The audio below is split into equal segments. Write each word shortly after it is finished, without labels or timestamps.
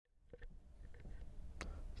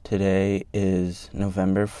Today is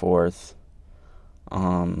November 4th.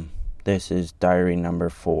 This is diary number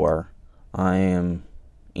 4. I am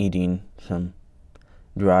eating some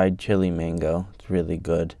dried chili mango. It's really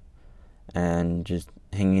good. And just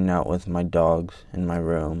hanging out with my dogs in my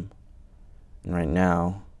room. And right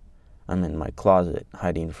now, I'm in my closet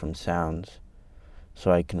hiding from sounds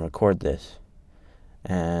so I can record this.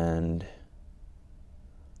 And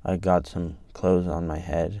I got some clothes on my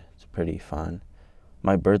head. It's pretty fun.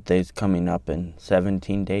 My birthday's coming up in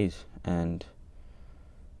 17 days, and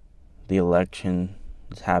the election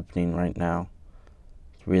is happening right now.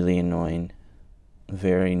 It's really annoying,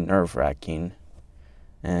 very nerve-wracking,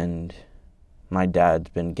 and my dad's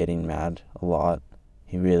been getting mad a lot.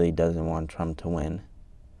 He really doesn't want Trump to win.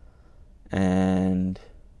 And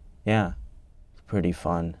yeah, it's pretty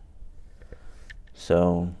fun.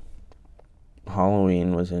 So,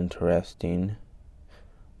 Halloween was interesting.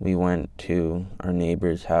 We went to our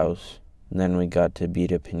neighbor's house, and then we got to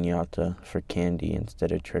beat a piñata for candy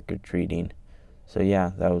instead of trick-or-treating. So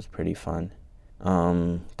yeah, that was pretty fun.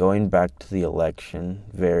 Going back to the election,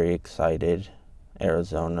 very excited.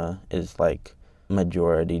 Arizona is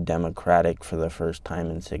majority Democratic for the first time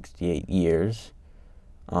in 68 years.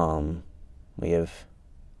 We have,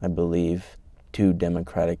 I believe, 2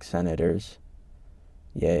 Democratic senators.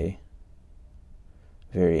 Yay.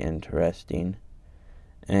 Very interesting.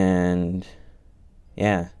 And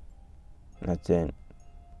yeah, that's it.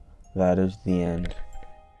 That is the end.